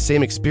on the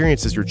same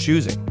experiences you're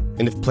choosing.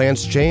 And if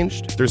plans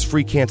changed, there's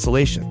free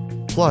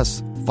cancellation.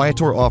 Plus,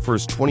 Viator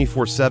offers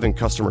 24/7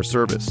 customer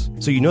service,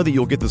 so you know that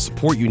you'll get the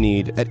support you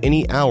need at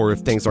any hour if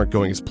things aren't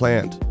going as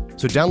planned.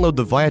 So download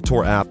the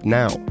Viator app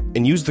now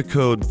and use the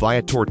code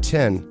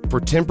Viator10 for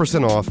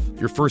 10% off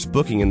your first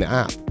booking in the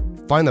app.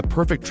 Find the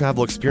perfect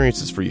travel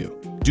experiences for you.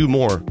 Do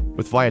more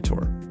with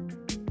Viator.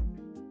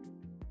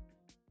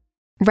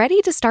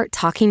 Ready to start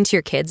talking to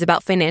your kids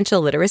about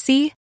financial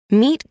literacy?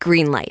 Meet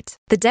Greenlight,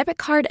 the debit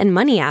card and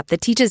money app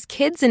that teaches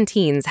kids and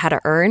teens how to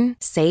earn,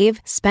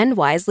 save, spend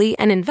wisely,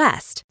 and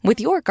invest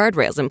with your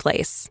guardrails in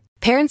place.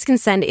 Parents can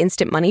send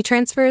instant money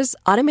transfers,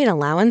 automate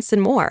allowance,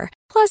 and more.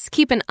 Plus,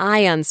 keep an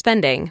eye on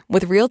spending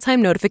with real-time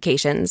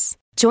notifications.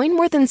 Join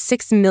more than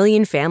 6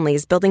 million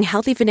families building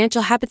healthy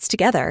financial habits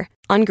together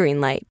on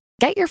Greenlight.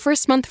 Get your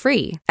first month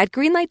free at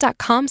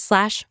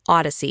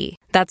greenlight.com/Odyssey.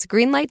 That's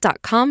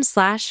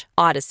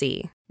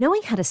greenlight.com/Odyssey.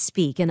 Knowing how to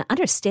speak and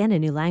understand a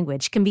new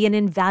language can be an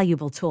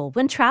invaluable tool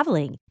when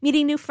traveling,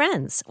 meeting new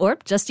friends, or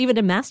just even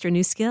to master a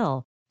new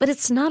skill. But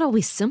it's not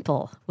always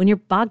simple when you're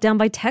bogged down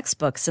by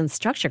textbooks and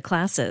structured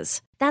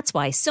classes. That's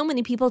why so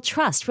many people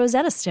trust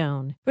Rosetta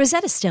Stone.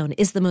 Rosetta Stone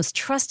is the most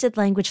trusted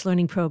language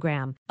learning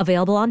program,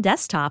 available on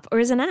desktop or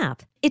as an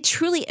app. It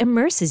truly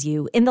immerses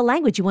you in the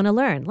language you want to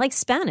learn, like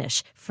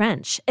Spanish,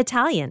 French,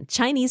 Italian,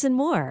 Chinese, and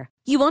more.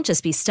 You won't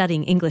just be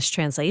studying English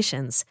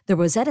translations. The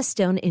Rosetta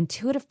Stone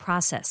intuitive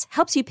process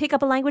helps you pick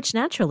up a language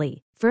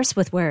naturally, first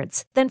with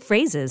words, then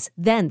phrases,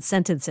 then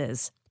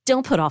sentences.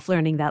 Don't put off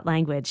learning that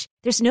language.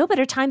 There's no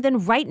better time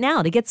than right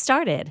now to get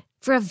started.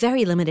 For a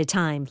very limited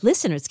time,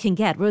 listeners can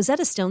get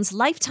Rosetta Stone's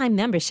lifetime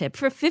membership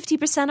for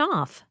 50%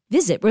 off.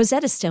 Visit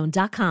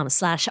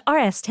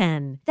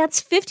rosettastone.com/rs10.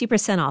 That's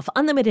 50% off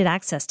unlimited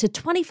access to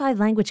 25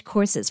 language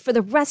courses for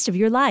the rest of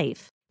your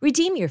life.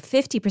 Redeem your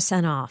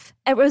 50% off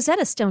at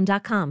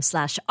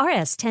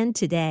rosettastone.com/rs10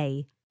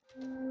 today.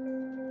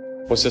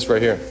 What's this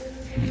right here?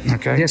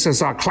 Okay. This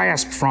is a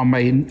clasp from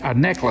a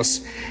necklace,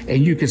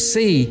 and you can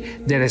see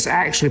that it's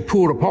actually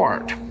pulled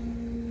apart.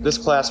 This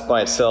clasp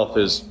by itself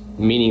is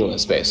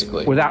meaningless,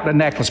 basically. Without the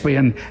necklace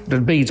being the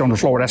beads on the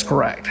floor, that's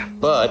correct.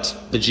 But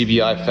the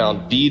GBI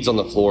found beads on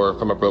the floor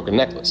from a broken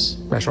necklace.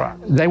 That's right.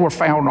 They were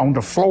found on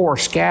the floor,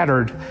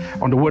 scattered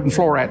on the wooden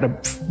floor at the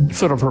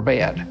foot of her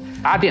bed.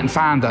 I didn't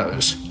find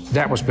those.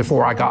 That was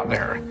before I got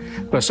there.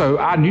 But so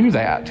I knew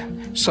that.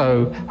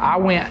 So I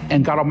went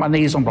and got on my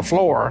knees on the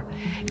floor.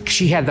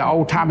 She had the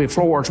old-timey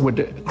floors with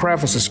the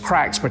crevices,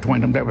 cracks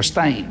between them that were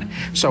stained.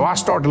 So I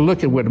started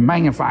looking with a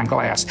magnifying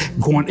glass,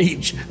 going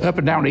up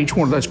and down each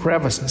one of those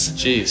crevices.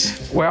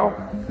 Jeez. Well,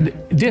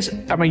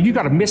 you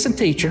got a missing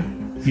teacher.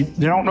 You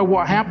don't know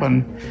what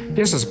happened.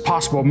 This is a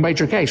possible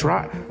major case,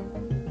 right?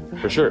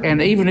 For sure.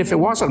 And even if it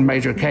wasn't a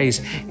major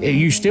case,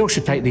 you still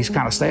should take these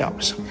kind of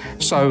steps.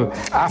 So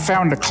I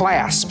found a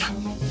clasp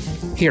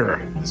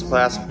here. This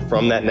clasp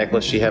from that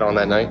necklace she had on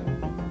that night?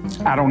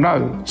 I don't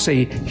know.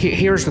 See,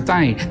 here's the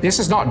thing. This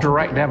is not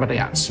direct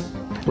evidence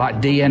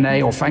like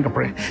DNA or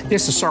fingerprint.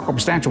 This is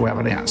circumstantial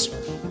evidence.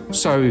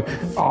 So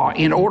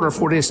in order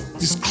for this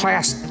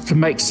clasp to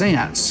make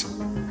sense,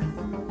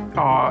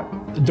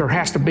 there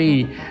has to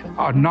be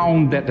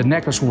known that the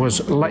necklace was,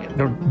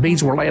 the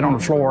beads were laid on the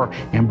floor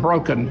and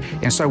broken.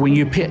 And so when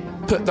you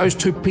put those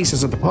two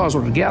pieces of the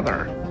puzzle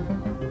together,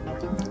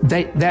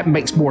 that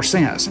makes more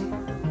sense.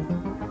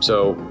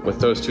 So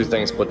with those two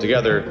things put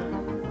together,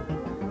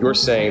 you're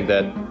saying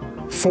that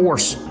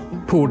force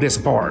pulled this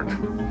apart.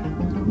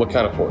 What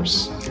kind of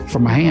force?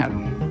 From my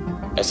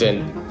hand. As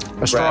in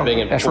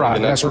grabbing and that's pulling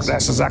right. the necklace?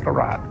 That's exactly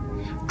right.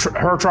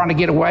 Her trying to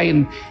get away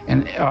and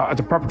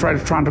the perpetrator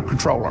trying to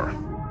control her.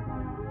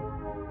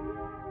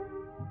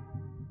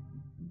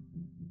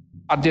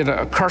 I did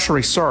a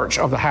cursory search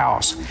of the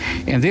house,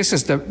 and this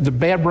is the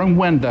bedroom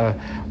window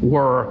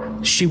where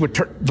she would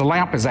the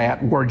lamp is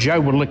at, where Joe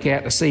would look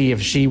at to see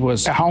if she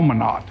was at home or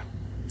not.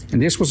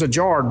 And this was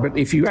ajar, but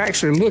if you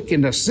actually look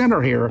in the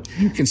center here,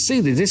 you can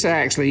see that this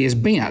actually is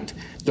bent.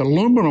 The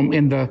aluminum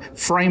in the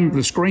frame of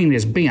the screen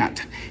is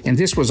bent, and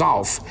this was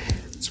off.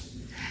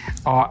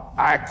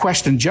 I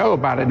questioned Joe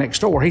about it next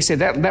door. He said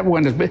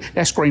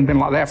that screen been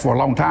like that for a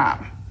long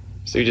time.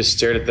 So you just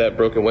stared at that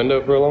broken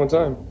window for a long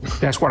time?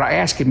 That's what I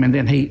asked him, and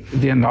then he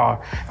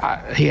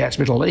asked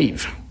me to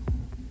leave.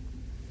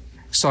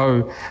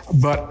 So,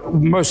 but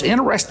most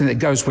interesting that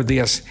goes with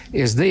this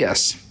is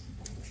this.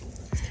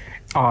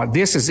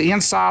 This is the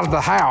inside of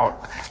the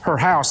house, her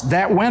house,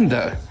 that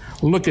window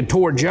looking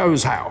toward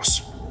Joe's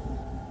house.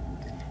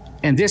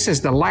 And this is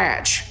the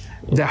latch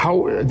that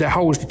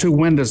holds the two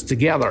windows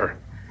together.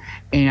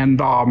 And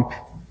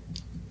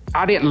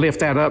I didn't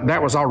lift that up.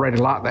 That was already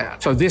like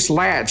that. So this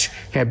latch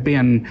had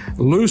been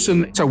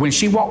loosened. So when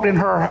she walked in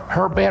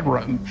her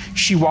bedroom,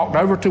 she walked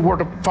over to where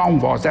the phone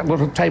was, that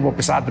little table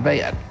beside the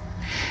bed.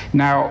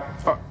 Now,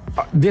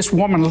 this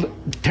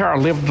woman, Tara,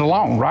 lived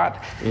alone, right?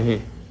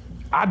 Mm-hmm.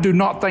 I do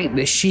not think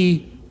that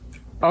she,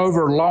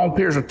 over long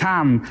periods of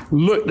time,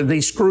 looked at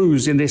these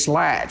screws in this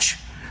latch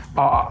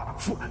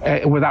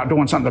without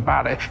doing something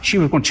about it. She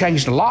was going to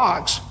change the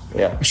locks.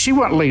 Yeah. She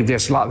wouldn't leave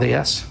this like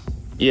this.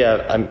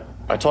 Yeah,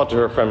 I talked to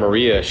her friend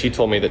Maria. She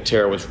told me that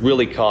Tara was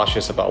really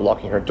cautious about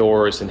locking her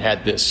doors and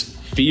had this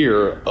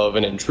fear of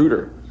an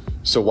intruder.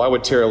 So why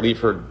would Tara leave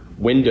her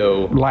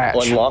window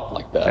unlocked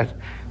like that?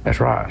 That's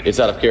right. It's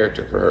out of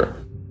character for her.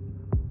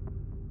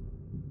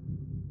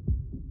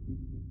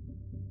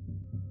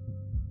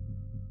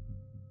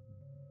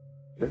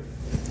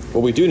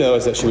 What we do know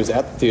is that she was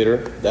at the theater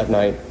that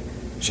night.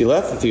 She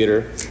left the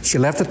theater. She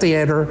left the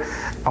theater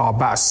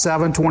about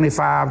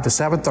 7:25 to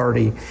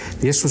 7:30.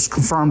 This was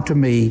confirmed to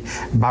me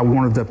by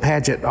one of the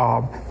pageant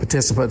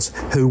participants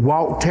who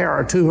walked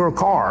Tara to her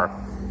car.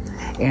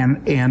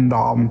 And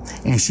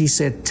she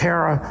said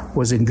Tara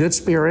was in good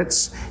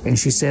spirits, and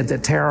she said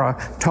that Tara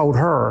told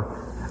her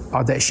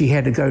that she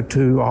had to go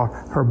to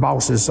her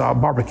boss's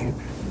barbecue.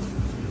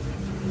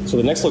 So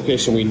the next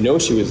location we know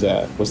she was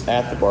at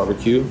the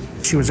barbecue.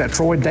 She was at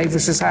Troy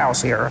Davis's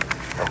house here,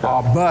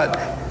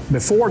 but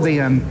before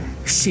then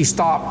she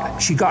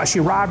stopped. She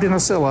arrived in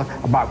Ocilla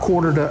about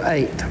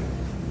 7:45.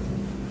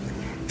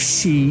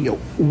 She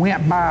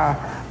went by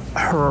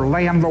her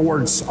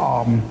landlord's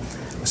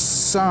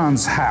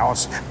son's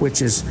house,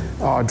 which is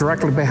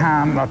directly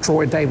behind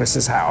Troy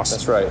Davis's house.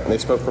 That's right. And they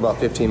spoke for about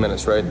 15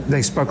 minutes, right?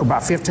 They spoke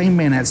about 15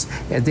 minutes,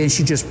 and then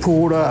she just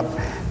pulled up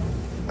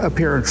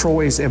here in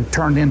Troy's and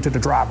turned into the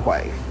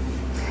driveway.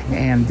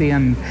 And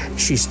then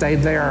she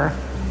stayed there.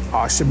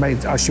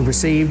 She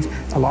received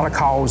a lot of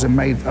calls and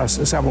made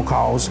several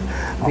calls.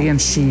 Then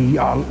she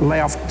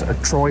left.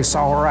 Troy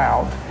saw her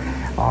out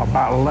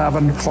about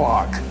 11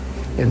 o'clock.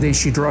 And then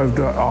she drove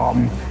to,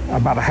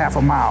 about a half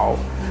a mile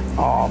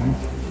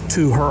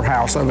to her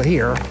house over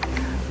here,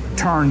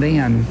 turned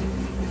in,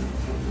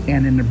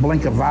 and in the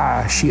blink of an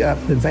eye, she up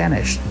and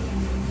vanished.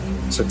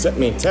 So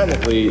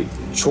technically,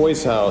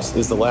 Troy's house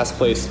is the last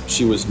place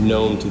she was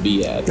known to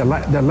be at. The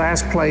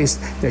last place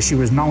that she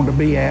was known to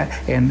be at,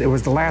 and it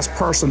was the last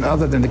person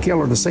other than the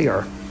killer to see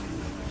her.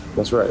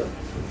 That's right.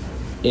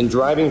 In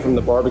driving from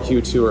the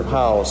barbecue to her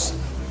house,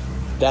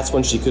 that's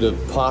when she could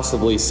have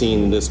possibly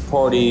seen this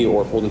party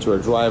or pulled into her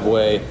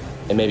driveway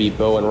and maybe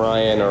Bo and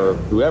Ryan or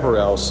whoever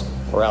else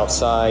were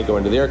outside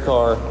going to their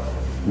car.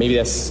 Maybe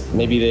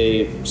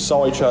they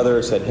saw each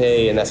other, said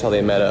hey, and that's how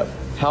they met up.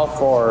 How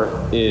far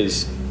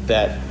is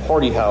that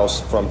party house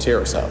from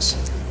Tara's house?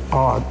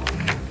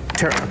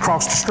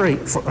 Across the street,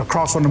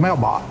 across from the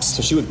mailbox.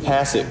 So she would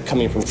pass it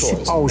coming from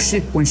Troy's?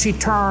 When she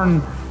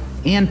turned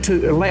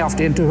left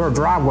into her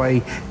driveway,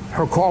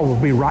 her car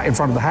would be right in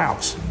front of the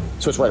house.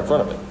 So it's right in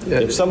front of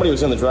it? If somebody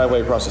was in the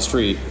driveway across the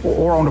street...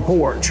 Or on the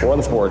porch. Or on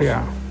the porch.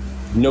 Yeah.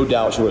 No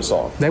doubt she would have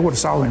saw him. They would have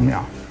saw him,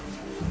 yeah.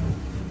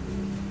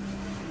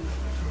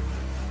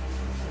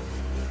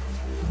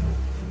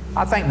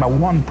 I think by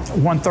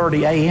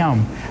 1:30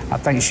 a.m., I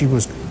think she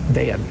was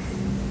dead.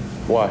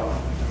 Why?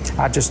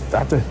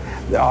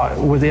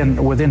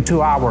 Within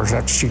 2 hours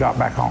after she got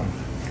back home,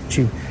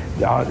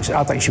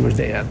 I think she was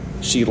dead.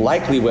 She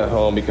likely went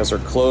home because her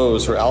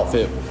clothes, her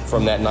outfit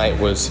from that night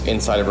was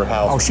inside of her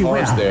house. Oh, she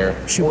went there.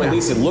 Or at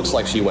least it looks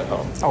like she went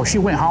home. Oh, she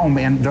went home,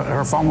 and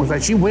her phone was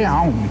there. She went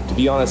home. To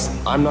be honest,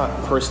 I'm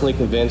not personally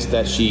convinced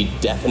that she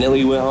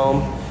definitely went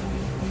home.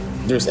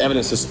 There's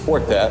evidence to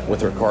support that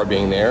with her car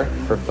being there,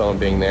 her phone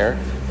being there,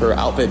 her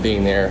outfit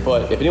being there.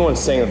 But if anyone's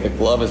saying that the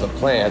glove is a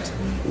plant,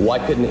 why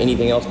couldn't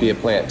anything else be a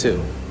plant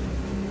too?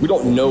 We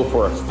don't know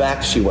for a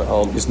fact she went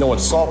home because no one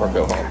saw her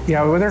go home.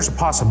 Yeah, well, there's a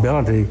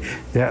possibility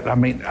that, I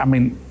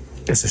mean,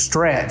 it's a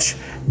stretch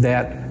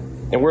that...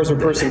 And where's her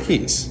purse and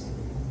keys?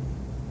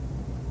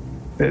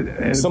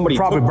 Somebody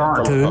probably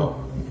burnt too,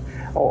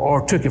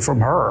 or took it from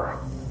her.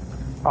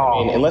 I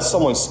mean, unless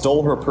someone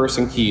stole her purse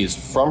and keys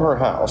from her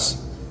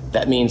house,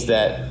 that means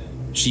that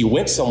she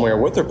went somewhere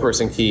with her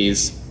purse and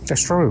keys.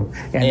 That's true.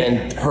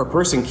 And her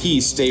purse and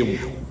keys stayed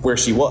where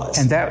she was.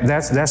 And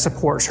that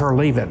supports her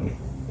leaving.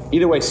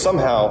 Either way,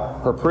 somehow,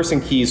 her purse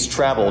and keys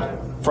traveled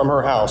from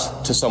her house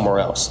to somewhere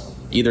else.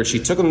 Either she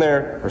took them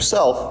there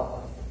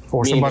herself,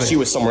 or meaning that she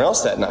was somewhere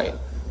else that night,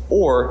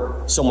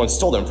 or someone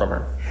stole them from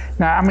her.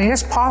 Now, I mean,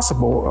 it's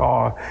possible,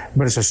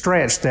 but it's a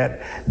stretch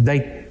that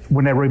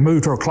when they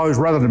removed her clothes,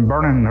 rather than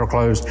burning her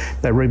clothes,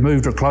 they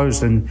removed her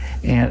clothes and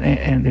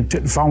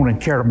took the phone and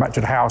carried them back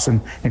to the house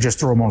and just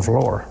threw them on the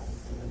floor.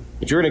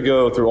 If you're going to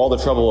go through all the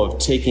trouble of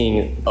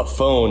taking a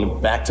phone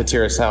back to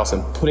Tara's house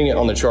and putting it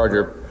on the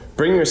charger,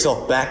 bringing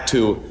yourself back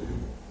to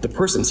the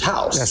person's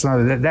house.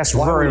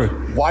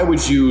 Why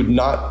would you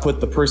not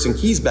put the purse and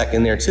keys back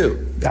in there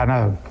too? I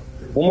know.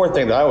 One more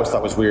thing that I always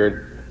thought was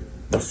weird,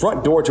 the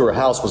front door to her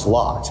house was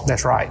locked.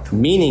 That's right.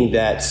 Meaning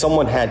that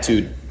someone had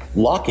to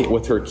lock it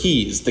with her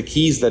keys, the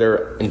keys that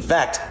are in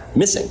fact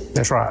missing.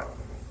 That's right.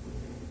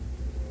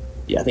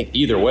 Yeah, I think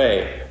either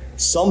way,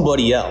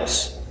 somebody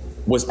else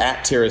was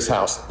at Tara's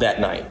house that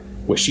night.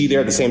 Was she there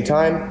at the same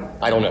time?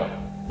 I don't know.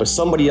 But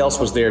somebody else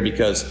was there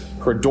because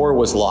her door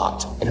was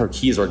locked and her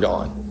keys are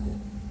gone.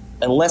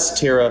 Unless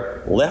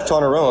Tara left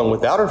on her own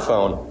without her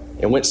phone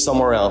and went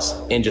somewhere else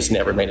and just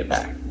never made it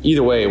back.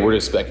 Either way, we're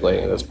just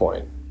speculating at this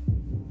point.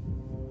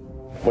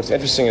 What's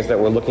interesting is that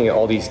we're looking at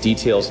all these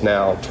details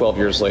now, 12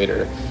 years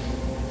later.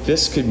 All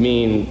this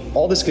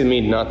could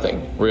mean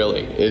nothing,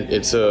 really.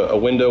 It's a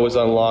window was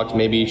unlocked,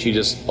 maybe she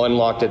just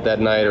unlocked it that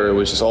night, or it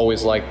was just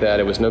always like that,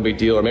 it was no big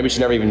deal, or maybe she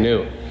never even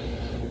knew.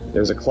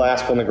 There was a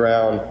clasp on the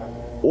ground,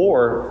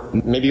 or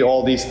maybe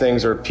all these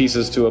things are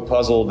pieces to a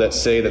puzzle that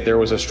say that there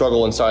was a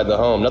struggle inside the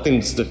home.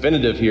 Nothing's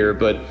definitive here,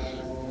 but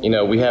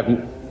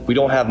we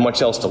don't have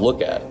much else to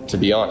look at, to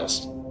be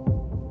honest.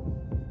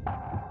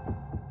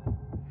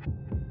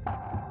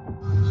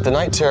 The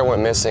night Tara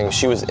went missing,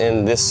 she was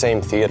in this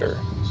same theater.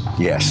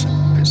 Yes,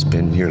 it's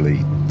been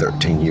nearly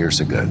 13 years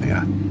ago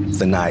now.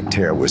 The night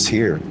Tara was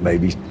here,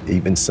 maybe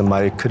even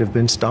somebody could have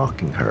been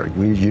stalking her.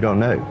 You don't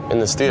know. In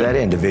this theater? That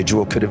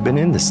individual could have been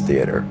in this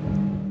theater.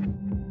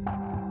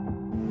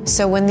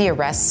 So when the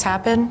arrests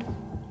happened,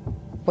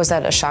 was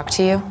that a shock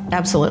to you?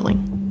 Absolutely.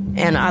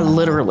 And I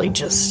literally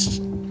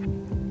just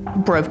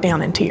broke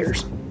down in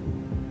tears.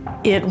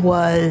 It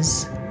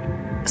was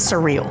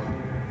surreal.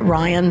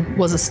 Ryan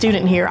was a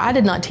student here. I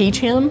did not teach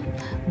him,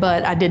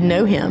 but I did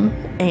know him,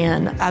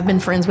 and I've been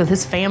friends with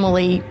his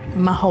family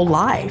my whole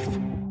life.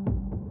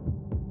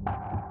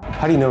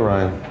 How do you know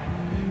Ryan?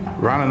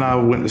 Ryan and I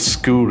went to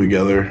school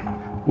together.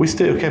 We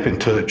still kept in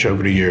touch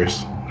over the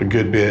years, a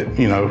good bit,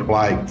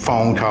 like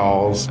phone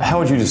calls. How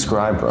would you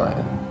describe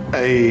Ryan?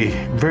 A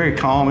very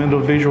calm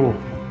individual,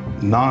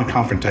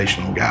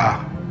 non-confrontational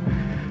guy.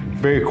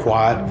 Very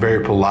quiet,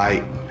 very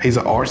polite. He's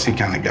an artsy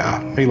kind of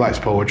guy. He likes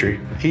poetry.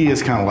 He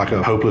is kind of like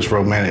a hopeless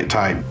romantic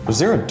type. Was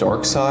there a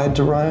dark side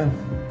to Ryan?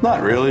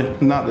 Not really.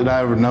 Not that I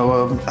ever know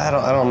of. I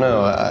don't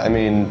know. I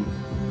mean,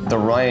 the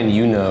Ryan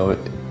you know,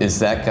 is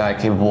that guy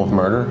capable of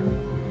murder?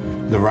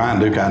 The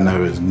Ryan Duke I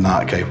know is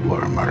not capable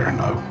of murder,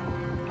 no.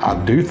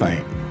 I do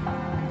think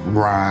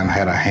Ryan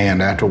had a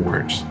hand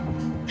afterwards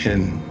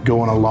in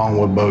going along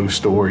with Bo's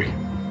story.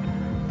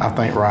 I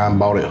think Ryan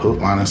bought it hook,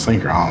 line, and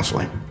sinker,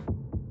 honestly.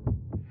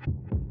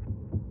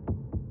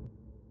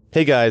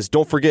 Hey guys,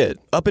 don't forget,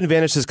 Up and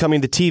Vanish is coming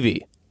to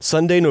TV,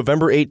 Sunday,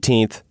 November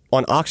 18th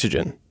on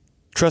Oxygen.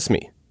 Trust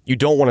me, you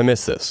don't want to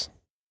miss this.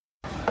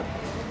 You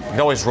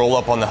can always roll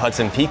up on the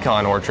Hudson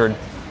Pecan Orchard.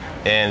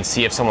 and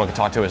see if someone can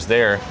talk to us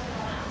there.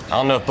 I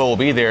don't know if Bo will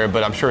be there,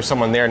 but I'm sure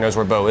someone there knows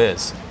where Bo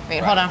is.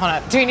 Wait, hold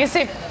on. Do we need to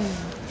say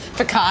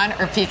pecan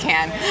or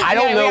pecan? I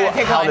don't know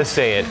how to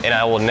say it, and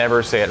I will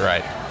never say it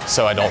right,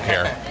 so I don't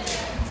care.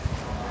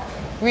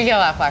 We get a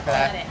lot of flack for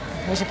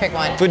that. We should pick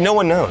one. But no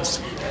one knows.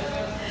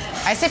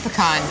 I say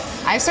pecan.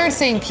 I started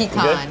saying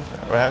pecan.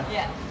 Right?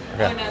 Yeah.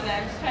 Okay. Oh, no,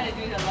 I'm just trying to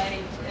do the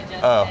lighting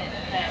adjustment Oh.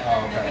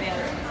 that everybody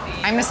else can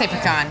see. I'm going to say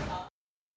pecan.